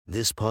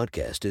This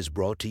podcast is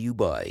brought to you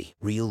by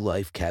Real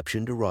Life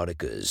Captioned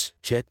Eroticas.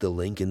 Check the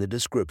link in the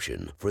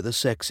description for the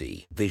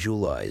sexy,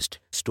 visualized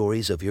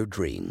stories of your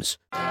dreams.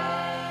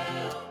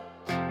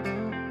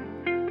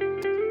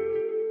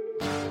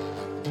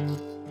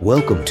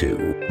 Welcome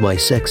to My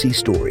Sexy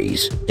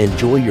Stories.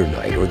 Enjoy your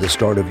night or the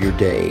start of your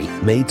day,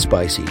 made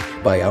spicy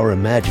by our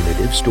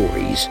imaginative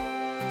stories.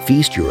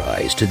 Feast your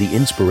eyes to the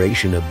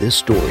inspiration of this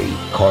story,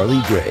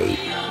 Carly Gray.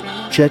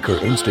 Check her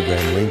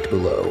Instagram linked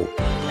below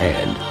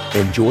and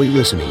enjoy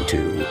listening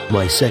to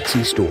My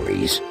Sexy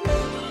Stories.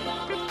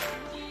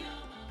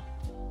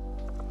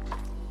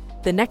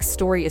 The next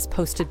story is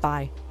posted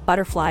by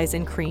Butterflies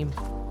and Cream.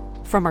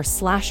 From our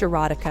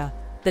 /erotica,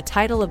 the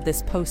title of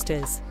this post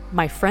is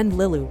My Friend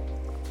Lilu.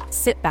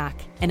 Sit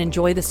back and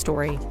enjoy the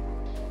story.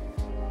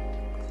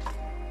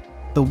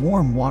 The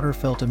warm water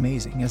felt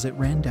amazing as it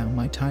ran down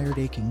my tired,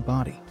 aching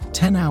body.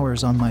 10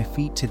 hours on my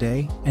feet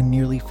today and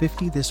nearly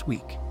 50 this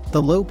week.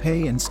 The low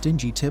pay and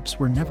stingy tips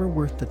were never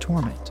worth the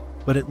torment,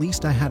 but at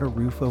least I had a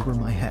roof over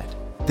my head.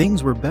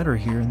 Things were better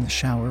here in the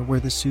shower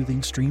where the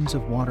soothing streams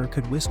of water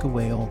could whisk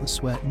away all the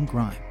sweat and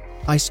grime.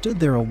 I stood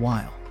there a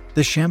while.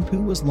 The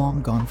shampoo was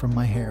long gone from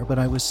my hair, but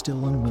I was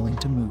still unwilling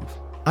to move.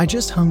 I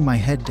just hung my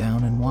head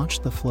down and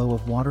watched the flow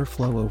of water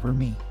flow over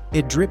me.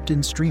 It dripped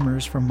in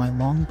streamers from my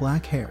long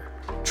black hair,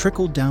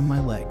 trickled down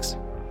my legs,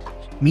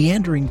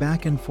 meandering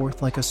back and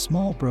forth like a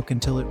small brook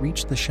until it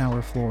reached the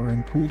shower floor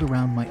and pooled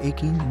around my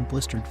aching and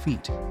blistered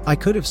feet. I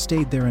could have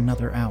stayed there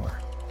another hour,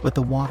 but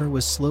the water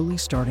was slowly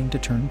starting to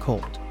turn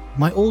cold.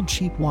 My old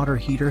cheap water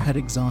heater had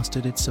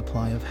exhausted its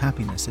supply of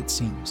happiness, it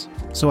seems,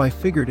 so I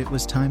figured it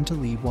was time to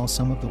leave while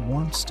some of the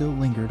warmth still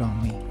lingered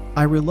on me.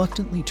 I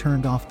reluctantly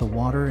turned off the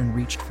water and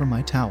reached for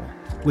my towel.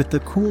 With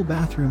the cool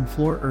bathroom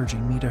floor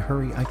urging me to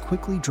hurry, I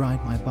quickly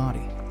dried my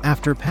body.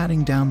 After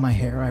patting down my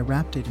hair, I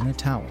wrapped it in a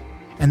towel,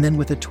 and then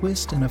with a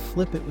twist and a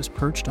flip it was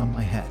perched on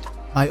my head.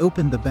 I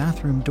opened the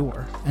bathroom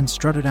door and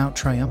strutted out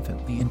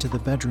triumphantly into the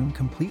bedroom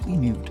completely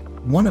nude.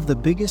 One of the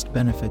biggest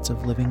benefits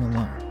of living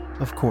alone,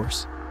 of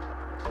course,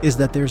 is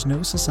that there's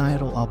no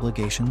societal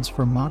obligations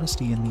for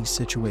modesty in these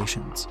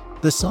situations.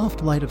 The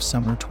soft light of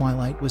summer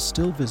twilight was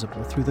still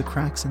visible through the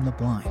cracks in the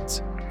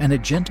blinds, and a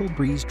gentle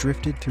breeze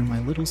drifted through my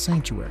little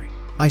sanctuary.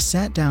 I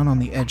sat down on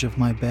the edge of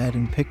my bed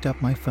and picked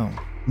up my phone.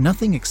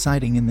 Nothing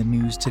exciting in the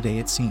news today,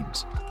 it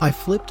seems. I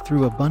flipped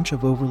through a bunch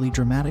of overly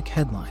dramatic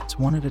headlines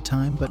one at a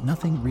time, but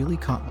nothing really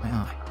caught my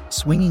eye.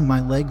 Swinging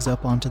my legs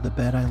up onto the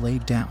bed, I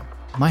laid down,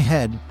 my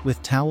head,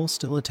 with towel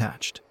still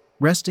attached,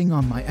 resting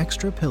on my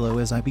extra pillow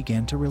as I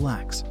began to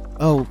relax.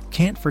 Oh,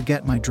 can't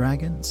forget my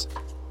dragons,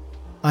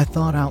 I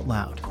thought out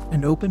loud,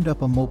 and opened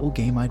up a mobile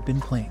game I'd been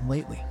playing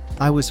lately.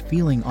 I was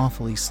feeling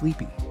awfully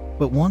sleepy,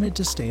 but wanted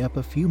to stay up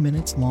a few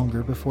minutes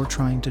longer before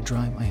trying to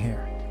dry my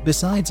hair.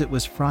 Besides, it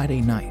was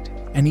Friday night,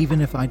 and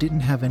even if I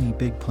didn't have any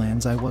big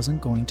plans, I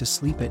wasn't going to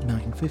sleep at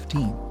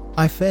 9:15.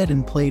 I fed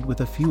and played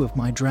with a few of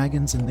my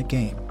dragons in the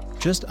game,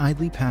 just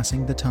idly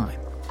passing the time.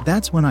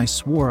 That's when I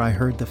swore I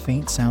heard the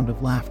faint sound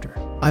of laughter.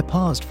 I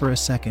paused for a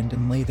second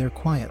and lay there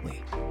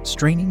quietly,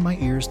 straining my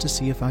ears to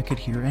see if I could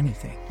hear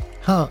anything.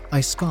 Huh, I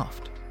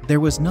scoffed.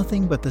 There was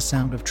nothing but the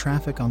sound of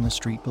traffic on the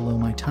street below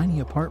my tiny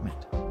apartment.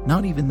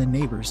 Not even the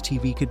neighbor's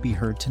TV could be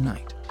heard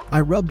tonight.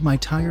 I rubbed my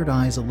tired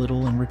eyes a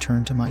little and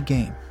returned to my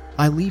game.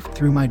 I leafed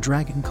through my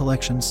dragon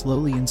collection,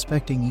 slowly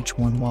inspecting each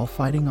one while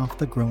fighting off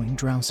the growing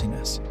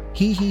drowsiness.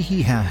 Hee hee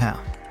hee ha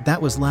ha.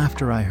 That was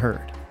laughter I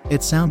heard.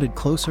 It sounded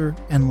closer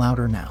and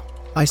louder now.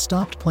 I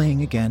stopped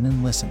playing again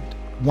and listened.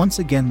 Once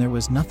again there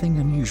was nothing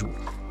unusual,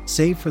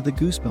 save for the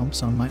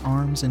goosebumps on my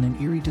arms and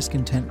an eerie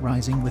discontent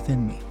rising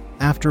within me.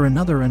 After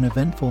another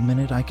uneventful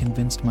minute, I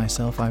convinced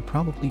myself I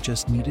probably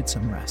just needed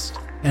some rest.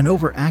 An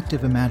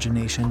overactive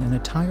imagination and a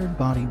tired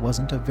body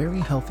wasn't a very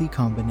healthy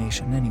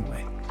combination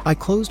anyway. I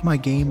closed my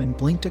game and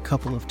blinked a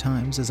couple of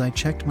times as I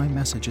checked my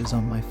messages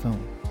on my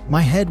phone.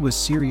 My head was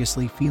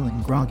seriously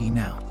feeling groggy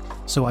now,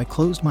 so I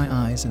closed my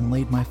eyes and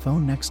laid my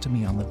phone next to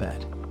me on the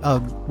bed.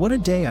 Ugh, what a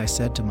day, I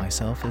said to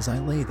myself as I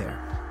lay there.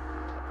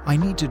 I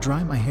need to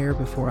dry my hair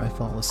before I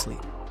fall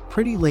asleep.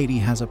 Pretty lady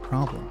has a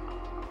problem.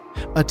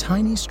 A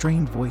tiny,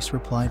 strained voice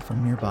replied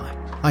from nearby.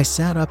 I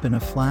sat up in a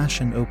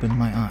flash and opened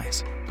my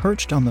eyes.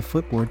 Perched on the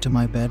footboard to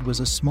my bed was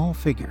a small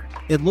figure.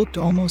 It looked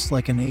almost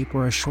like an ape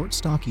or a short,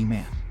 stocky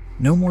man,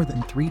 no more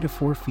than 3 to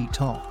 4 feet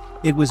tall.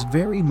 It was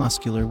very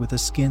muscular with a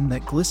skin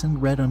that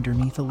glistened red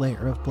underneath a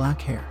layer of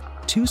black hair.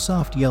 2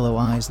 soft yellow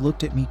eyes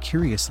looked at me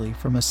curiously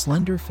from a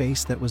slender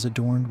face that was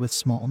adorned with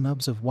small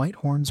nubs of white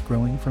horns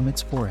growing from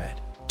its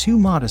forehead. 2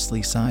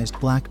 modestly sized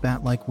black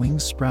bat-like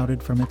wings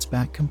sprouted from its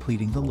back,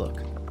 completing the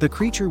look. The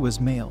creature was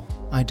male,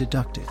 I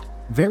deducted.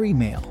 Very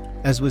male,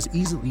 as was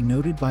easily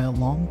noted by a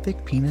long,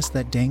 thick penis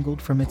that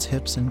dangled from its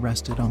hips and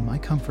rested on my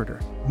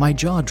comforter. My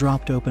jaw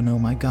dropped open. Oh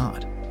my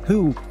god.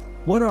 Who?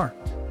 What are?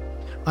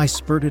 I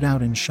spurted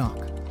out in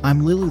shock.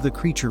 I'm Lilu, the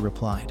creature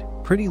replied.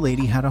 Pretty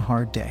lady had a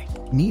hard day.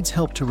 Needs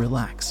help to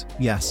relax.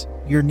 Yes,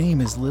 your name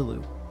is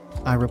Lilu,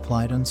 I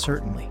replied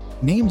uncertainly.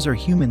 Names are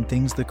human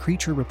things, the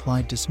creature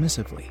replied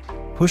dismissively,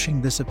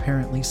 pushing this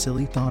apparently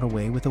silly thought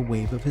away with a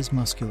wave of his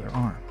muscular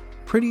arm.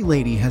 Pretty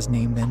Lady has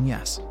name then,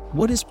 yes.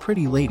 What is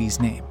Pretty Lady's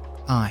name?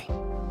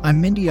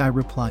 I'm Mindy, I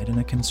replied in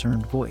a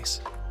concerned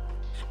voice,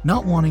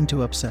 not wanting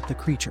to upset the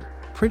creature.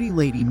 Pretty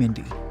Lady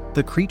Mindy.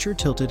 The creature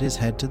tilted his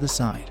head to the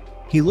side.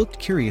 He looked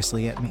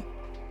curiously at me,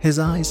 his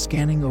eyes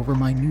scanning over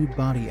my nude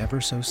body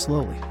ever so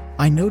slowly.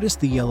 I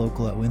noticed the yellow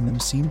glow in them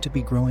seemed to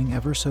be growing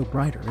ever so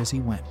brighter as he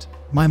went.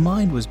 My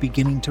mind was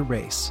beginning to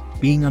race.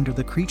 Being under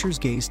the creature's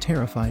gaze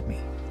terrified me,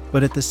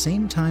 but at the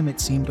same time it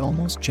seemed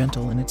almost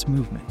gentle in its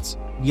movements.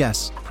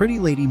 Yes, Pretty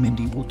Lady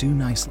Mindy will do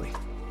nicely,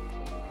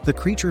 the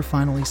creature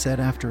finally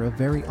said after a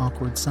very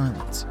awkward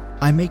silence.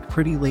 I make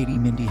Pretty Lady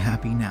Mindy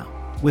happy now.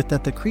 With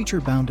that, the creature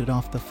bounded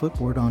off the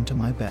footboard onto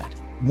my bed.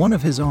 One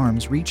of his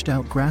arms reached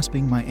out,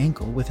 grasping my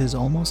ankle with his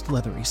almost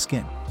leathery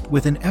skin.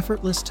 With an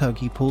effortless tug,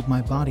 he pulled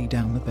my body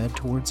down the bed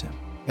towards him.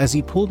 As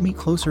he pulled me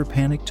closer,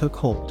 panic took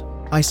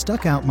hold. I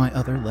stuck out my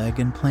other leg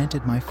and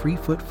planted my free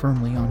foot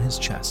firmly on his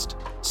chest,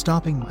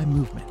 stopping my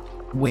movement.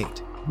 Wait,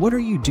 what are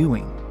you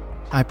doing?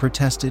 I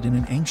protested in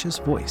an anxious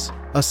voice.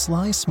 A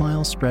sly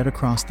smile spread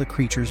across the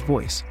creature's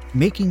voice.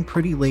 Making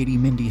Pretty Lady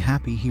Mindy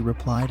happy, he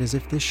replied, as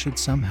if this should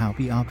somehow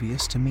be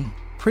obvious to me.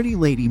 Pretty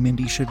Lady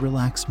Mindy should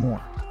relax more.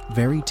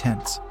 Very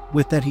tense.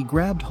 With that, he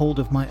grabbed hold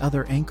of my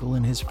other ankle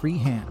in his free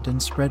hand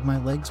and spread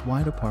my legs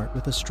wide apart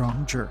with a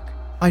strong jerk.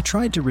 I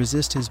tried to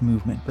resist his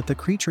movement, but the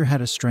creature had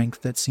a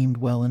strength that seemed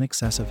well in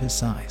excess of his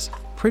size.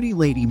 Pretty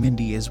Lady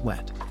Mindy is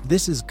wet.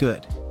 This is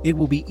good. It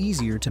will be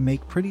easier to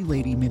make Pretty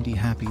Lady Mindy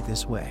happy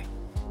this way,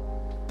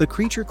 the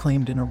creature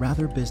claimed in a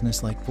rather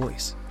businesslike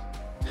voice,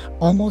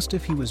 almost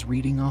if he was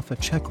reading off a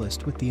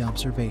checklist with the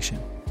observation.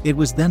 It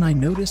was then I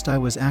noticed I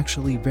was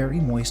actually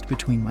very moist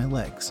between my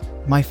legs.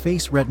 My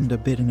face reddened a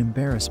bit in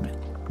embarrassment.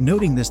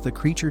 Noting this, the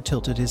creature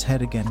tilted his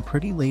head again.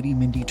 Pretty Lady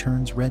Mindy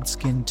turns red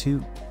skin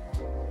too?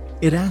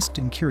 It asked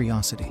in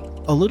curiosity.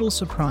 A little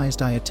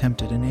surprised, I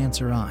attempted an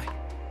answer.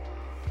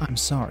 I'm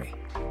sorry.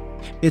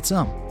 It's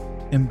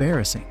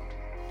embarrassing,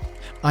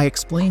 I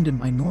explained in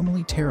my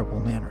normally terrible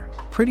manner.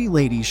 Pretty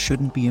ladies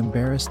shouldn't be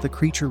embarrassed, the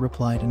creature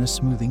replied in a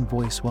smoothing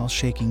voice while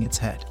shaking its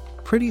head.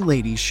 Pretty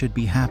ladies should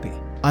be happy.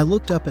 I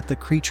looked up at the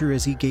creature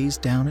as he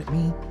gazed down at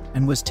me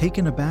and was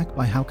taken aback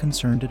by how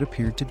concerned it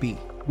appeared to be.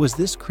 Was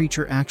this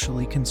creature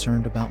actually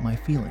concerned about my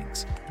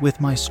feelings, with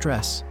my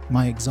stress,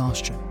 my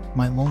exhaustion,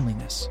 my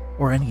loneliness,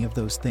 or any of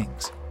those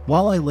things?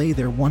 While I lay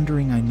there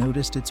wondering, I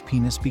noticed its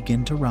penis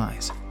begin to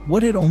rise.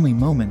 What had only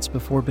moments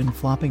before been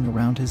flopping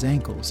around his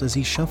ankles as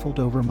he shuffled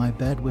over my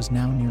bed was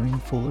now nearing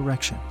full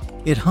erection.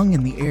 It hung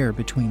in the air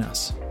between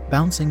us,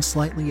 bouncing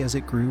slightly as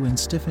it grew and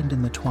stiffened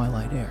in the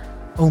twilight air.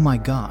 Oh my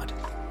God.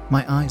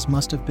 My eyes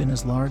must have been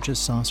as large as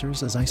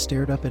saucers as I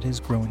stared up at his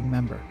growing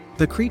member.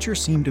 The creature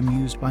seemed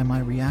amused by my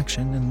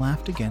reaction and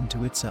laughed again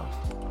to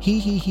itself.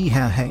 He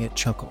ha ha, it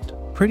chuckled.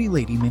 Pretty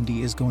Lady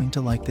Mindy is going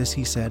to like this,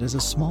 he said as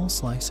a small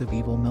slice of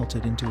evil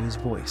melted into his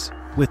voice.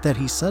 With that,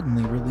 he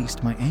suddenly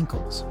released my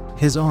ankles.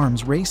 His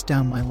arms raced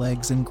down my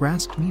legs and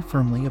grasped me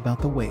firmly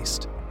about the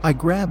waist. I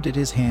grabbed at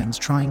his hands,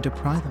 trying to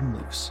pry them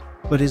loose,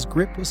 but his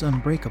grip was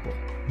unbreakable.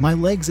 My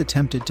legs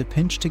attempted to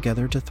pinch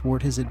together to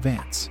thwart his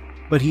advance,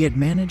 but he had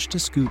managed to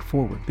scoot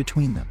forward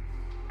between them,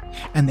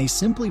 and they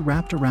simply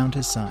wrapped around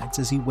his sides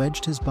as he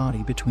wedged his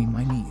body between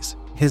my knees.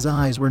 His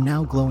eyes were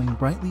now glowing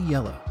brightly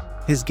yellow,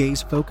 his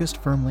gaze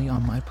focused firmly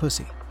on my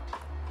pussy.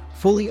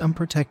 Fully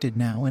unprotected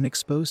now and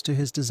exposed to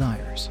his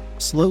desires,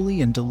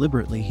 slowly and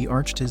deliberately he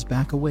arched his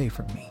back away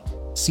from me,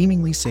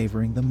 seemingly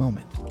savoring the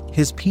moment.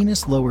 His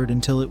penis lowered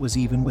until it was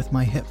even with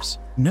my hips.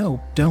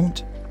 "No,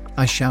 don't,"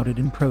 I shouted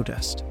in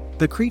protest.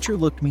 The creature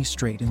looked me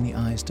straight in the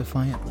eyes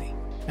defiantly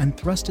and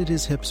thrusted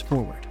his hips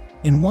forward.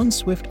 In one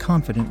swift,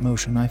 confident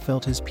motion, I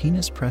felt his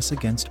penis press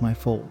against my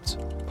folds,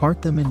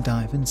 part them and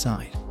dive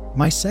inside.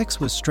 My sex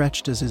was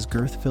stretched as his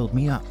girth filled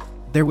me up.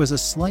 There was a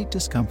slight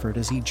discomfort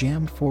as he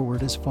jammed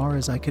forward as far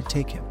as I could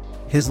take him.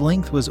 His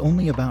length was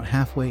only about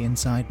halfway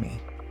inside me,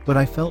 but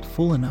I felt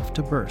full enough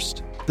to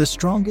burst. The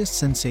strongest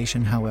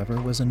sensation,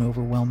 however, was an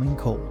overwhelming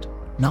cold,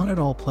 not at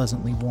all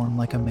pleasantly warm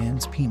like a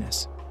man's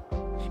penis.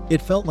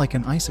 It felt like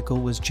an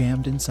icicle was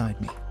jammed inside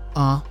me.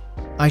 "Ah!"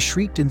 I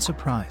shrieked in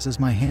surprise as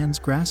my hands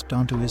grasped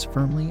onto his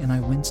firmly and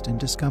I winced in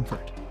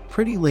discomfort.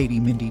 "Pretty Lady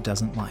Mindy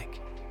doesn't like?"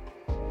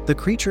 the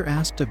creature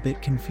asked, a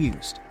bit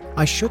confused.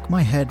 I shook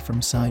my head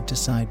from side to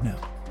side. "No.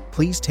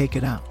 Please take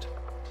it out,"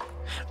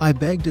 I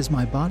begged as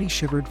my body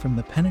shivered from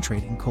the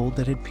penetrating cold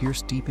that had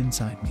pierced deep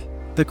inside me.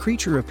 The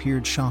creature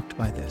appeared shocked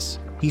by this.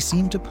 He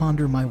seemed to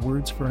ponder my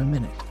words for a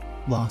minute,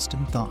 lost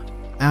in thought.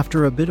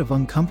 After a bit of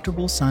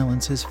uncomfortable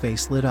silence, his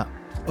face lit up.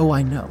 "Oh,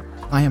 I know.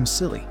 I am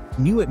silly.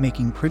 Knew it,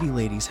 making pretty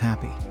ladies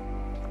happy,"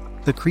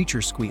 the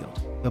creature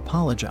squealed.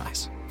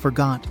 "Apologize.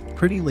 Forgot.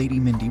 Pretty Lady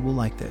Mindy will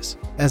like this."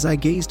 As I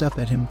gazed up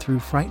at him through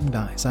frightened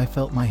eyes, I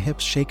felt my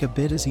hips shake a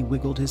bit as he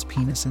wiggled his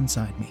penis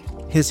inside me.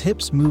 His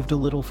hips moved a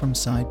little from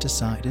side to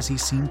side as he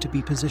seemed to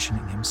be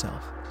positioning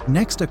himself.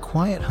 Next, a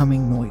quiet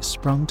humming noise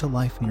sprung to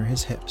life near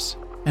his hips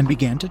and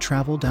began to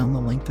travel down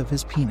the length of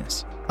his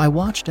penis. I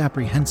watched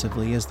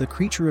apprehensively as the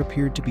creature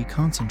appeared to be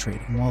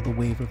concentrating while the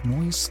wave of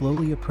noise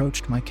slowly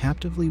approached my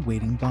captively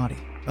waiting body.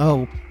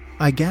 "Oh,"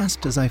 I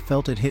gasped as I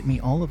felt it hit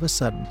me all of a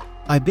sudden.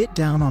 I bit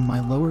down on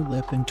my lower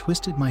lip and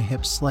twisted my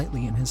hips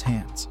slightly in his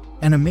hands.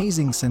 An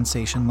amazing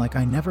sensation like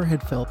I never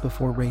had felt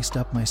before raced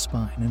up my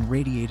spine and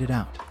radiated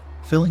out,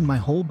 filling my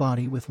whole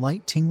body with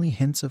light tingly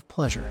hints of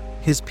pleasure.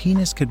 His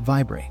penis could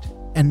vibrate.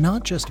 And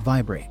not just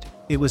vibrate,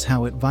 it was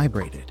how it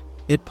vibrated.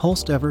 It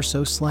pulsed ever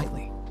so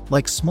slightly,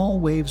 like small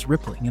waves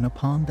rippling in a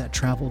pond that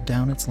traveled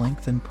down its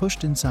length and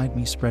pushed inside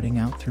me, spreading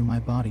out through my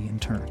body in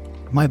turn.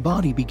 My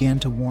body began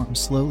to warm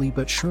slowly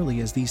but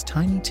surely as these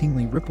tiny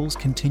tingly ripples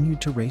continued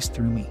to race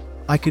through me.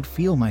 I could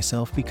feel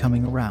myself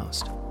becoming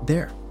aroused.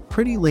 There,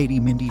 pretty lady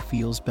Mindy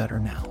feels better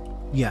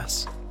now.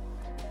 Yes.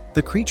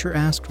 The creature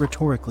asked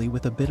rhetorically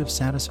with a bit of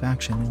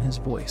satisfaction in his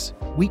voice.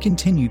 We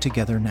continue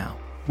together now.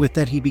 With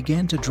that, he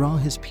began to draw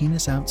his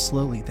penis out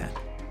slowly. Then,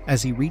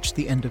 as he reached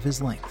the end of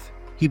his length,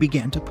 he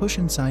began to push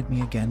inside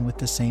me again with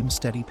the same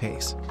steady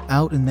pace.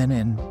 Out and then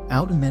in,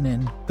 out and then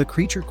in. The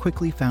creature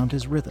quickly found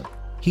his rhythm.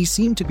 He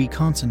seemed to be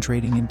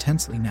concentrating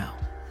intensely now.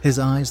 His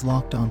eyes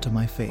locked onto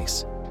my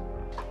face.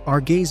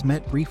 Our gaze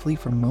met briefly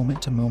from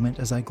moment to moment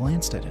as I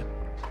glanced at him,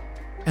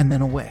 and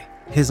then away.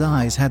 His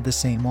eyes had the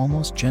same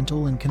almost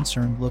gentle and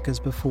concerned look as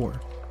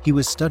before. He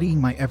was studying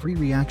my every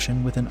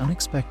reaction with an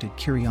unexpected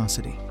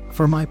curiosity.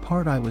 For my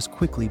part, I was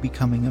quickly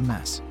becoming a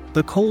mess.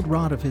 The cold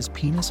rod of his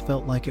penis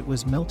felt like it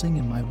was melting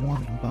in my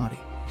warming body.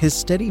 His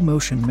steady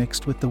motion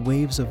mixed with the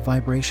waves of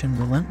vibration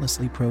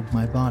relentlessly probed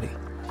my body,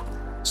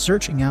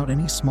 searching out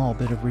any small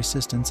bit of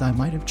resistance I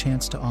might have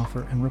chanced to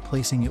offer and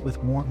replacing it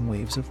with warm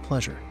waves of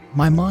pleasure.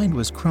 My mind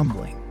was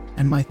crumbling,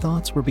 and my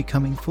thoughts were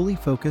becoming fully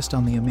focused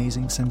on the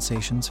amazing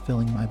sensations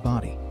filling my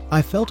body.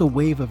 I felt a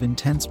wave of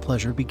intense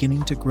pleasure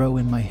beginning to grow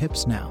in my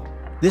hips now.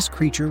 This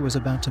creature was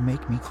about to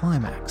make me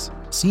climax.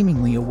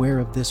 Seemingly aware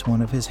of this,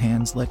 one of his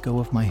hands let go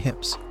of my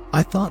hips.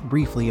 I thought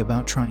briefly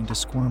about trying to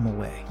squirm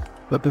away,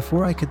 but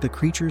before I could, the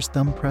creature's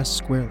thumb pressed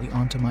squarely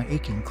onto my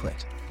aching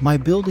clit. My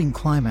building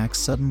climax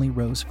suddenly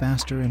rose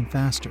faster and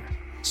faster,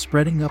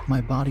 spreading up my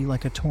body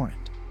like a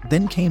torrent.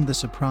 Then came the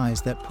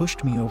surprise that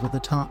pushed me over the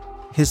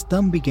top. His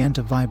thumb began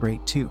to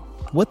vibrate too.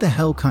 What the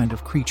hell kind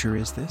of creature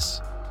is this?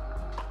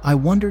 I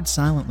wondered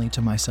silently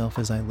to myself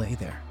as I lay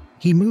there.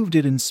 He moved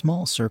it in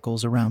small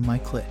circles around my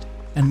clit,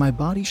 and my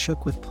body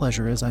shook with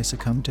pleasure as I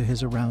succumbed to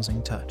his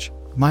arousing touch.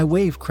 My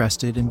wave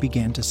crested and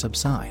began to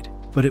subside,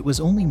 but it was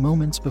only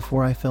moments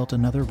before I felt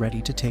another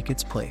ready to take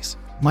its place.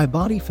 My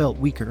body felt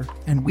weaker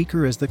and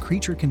weaker as the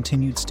creature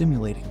continued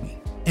stimulating me.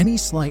 Any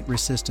slight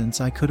resistance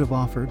I could have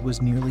offered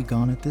was nearly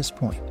gone at this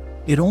point.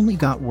 It only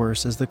got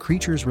worse as the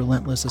creature's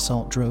relentless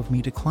assault drove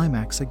me to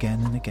climax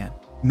again and again.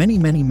 Many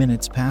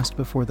minutes passed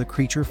before the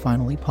creature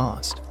finally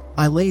paused.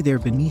 I lay there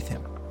beneath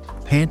him,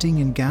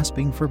 panting and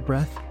gasping for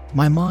breath.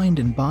 My mind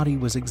and body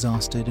was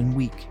exhausted and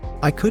weak.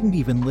 I couldn't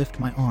even lift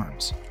my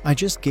arms. I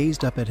just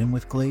gazed up at him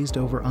with glazed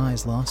over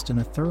eyes, lost in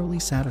a thoroughly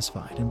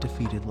satisfied and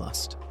defeated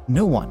lust.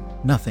 No one,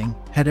 nothing,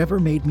 had ever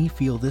made me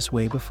feel this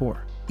way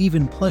before.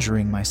 Even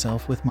pleasuring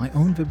myself with my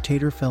own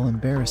vibtator fell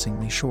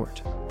embarrassingly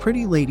short.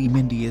 Pretty lady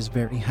Mindy is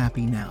very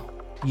happy now.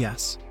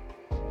 Yes.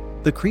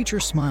 The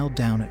creature smiled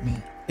down at me.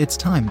 It's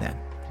time then.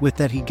 With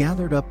that, he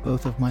gathered up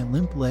both of my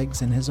limp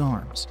legs in his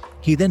arms.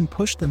 He then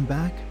pushed them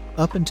back,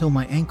 up until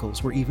my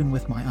ankles were even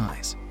with my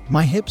eyes.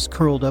 My hips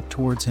curled up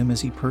towards him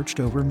as he perched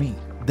over me.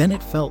 Then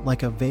it felt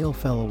like a veil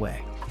fell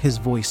away. His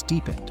voice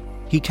deepened.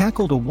 He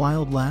cackled a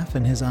wild laugh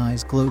and his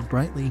eyes glowed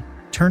brightly,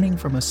 turning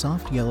from a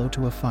soft yellow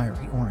to a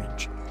fiery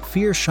orange.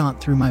 Fear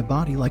shot through my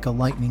body like a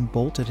lightning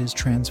bolt at his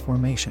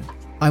transformation.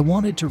 I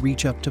wanted to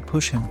reach up to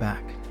push him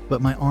back,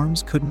 but my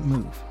arms couldn't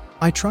move.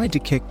 I tried to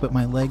kick, but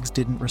my legs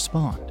didn't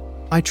respond.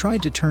 I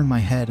tried to turn my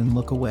head and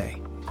look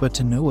away, but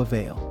to no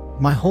avail.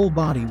 My whole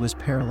body was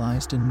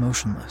paralyzed and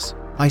motionless.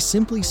 I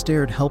simply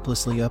stared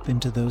helplessly up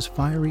into those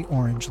fiery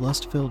orange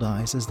lust-filled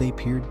eyes as they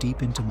peered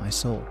deep into my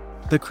soul.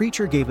 The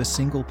creature gave a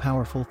single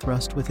powerful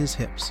thrust with his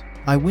hips.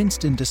 I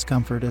winced in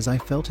discomfort as I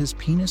felt his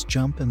penis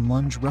jump and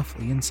lunge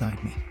roughly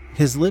inside me.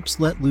 His lips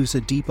let loose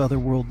a deep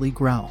otherworldly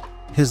growl.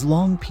 His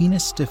long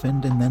penis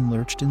stiffened and then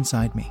lurched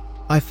inside me.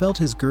 I felt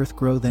his girth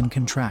grow, then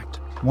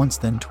contract, once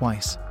then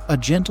twice. A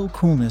gentle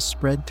coolness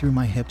spread through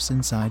my hips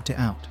inside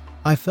to out.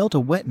 I felt a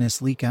wetness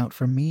leak out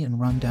from me and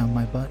run down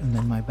my butt and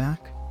then my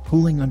back,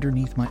 pooling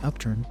underneath my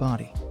upturned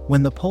body.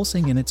 When the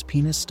pulsing in its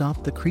penis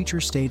stopped, the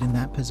creature stayed in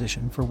that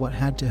position for what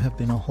had to have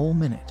been a whole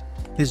minute.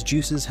 His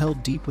juices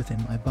held deep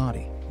within my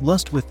body.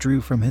 Lust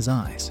withdrew from his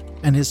eyes,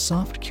 and his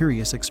soft,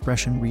 curious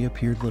expression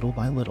reappeared little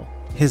by little.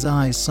 His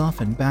eyes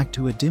softened back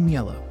to a dim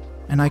yellow,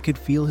 and I could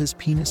feel his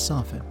penis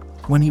soften.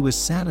 When he was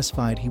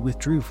satisfied, he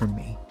withdrew from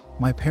me.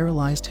 My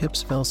paralyzed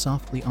hips fell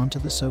softly onto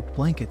the soaked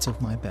blankets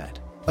of my bed.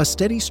 A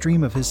steady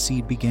stream of his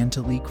seed began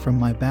to leak from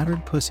my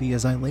battered pussy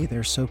as I lay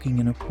there soaking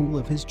in a pool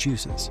of his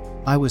juices.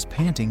 I was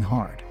panting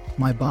hard.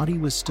 My body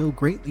was still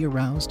greatly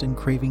aroused and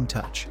craving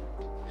touch,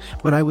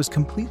 but I was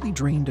completely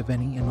drained of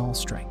any and all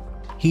strength.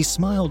 He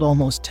smiled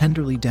almost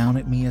tenderly down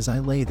at me as I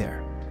lay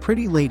there.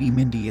 Pretty lady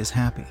Mindy is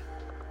happy,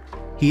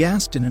 he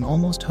asked in an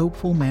almost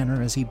hopeful manner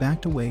as he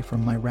backed away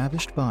from my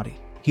ravished body.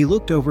 He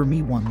looked over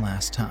me one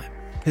last time.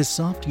 his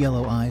soft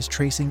yellow eyes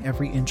tracing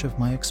every inch of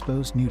my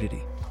exposed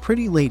nudity.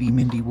 Pretty Lady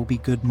Mindy will be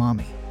good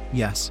mommy.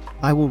 Yes,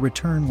 I will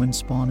return when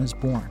Spawn is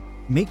born.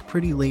 Make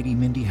Pretty Lady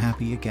Mindy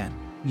happy again.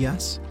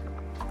 Yes?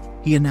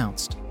 He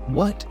announced.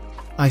 What?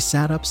 I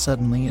sat up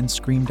suddenly and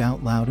screamed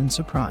out loud in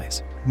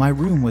surprise. My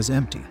room was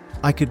empty.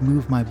 I could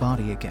move my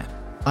body again.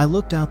 I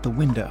looked out the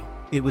window.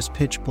 It was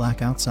pitch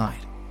black outside.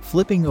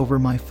 Flipping over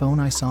my phone,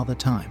 I saw the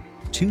time.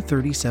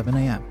 2:37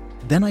 a.m.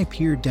 Then I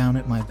peered down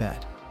at my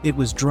bed. It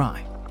was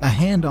dry. A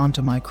hand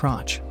onto my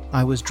crotch.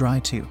 I was dry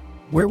too.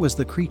 Where was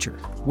the creature?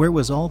 Where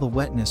was all the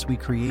wetness we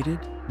created?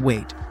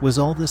 Wait, was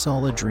all this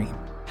all a dream?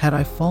 Had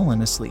I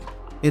fallen asleep?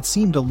 It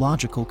seemed a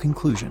logical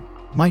conclusion.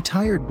 My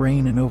tired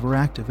brain and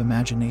overactive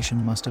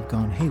imagination must have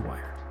gone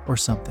haywire, or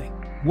something.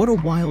 What a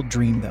wild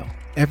dream though.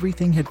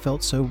 Everything had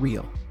felt so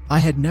real. I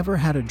had never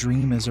had a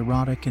dream as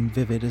erotic and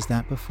vivid as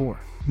that before.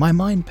 My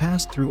mind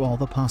passed through all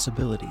the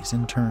possibilities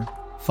in turn,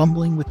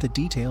 fumbling with the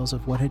details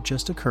of what had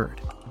just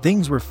occurred.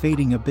 Things were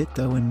fading a bit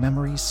though, and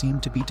memories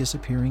seemed to be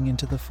disappearing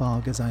into the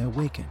fog as I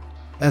awakened.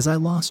 As I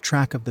lost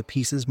track of the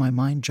pieces, my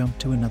mind jumped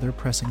to another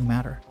pressing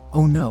matter.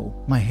 Oh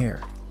no, my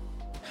hair.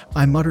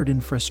 I muttered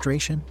in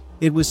frustration.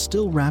 It was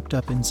still wrapped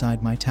up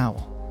inside my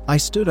towel. I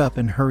stood up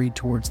and hurried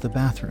towards the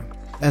bathroom.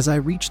 As I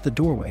reached the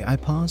doorway, I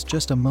paused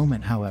just a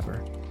moment,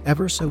 however.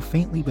 Ever so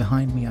faintly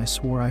behind me, I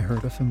swore I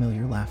heard a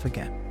familiar laugh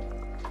again.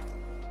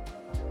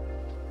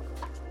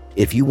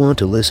 If you want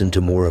to listen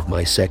to more of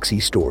my sexy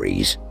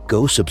stories,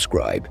 go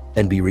subscribe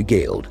and be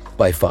regaled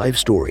by 5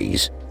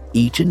 stories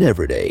each and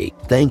every day.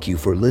 Thank you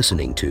for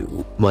listening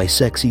to My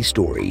Sexy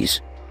Stories.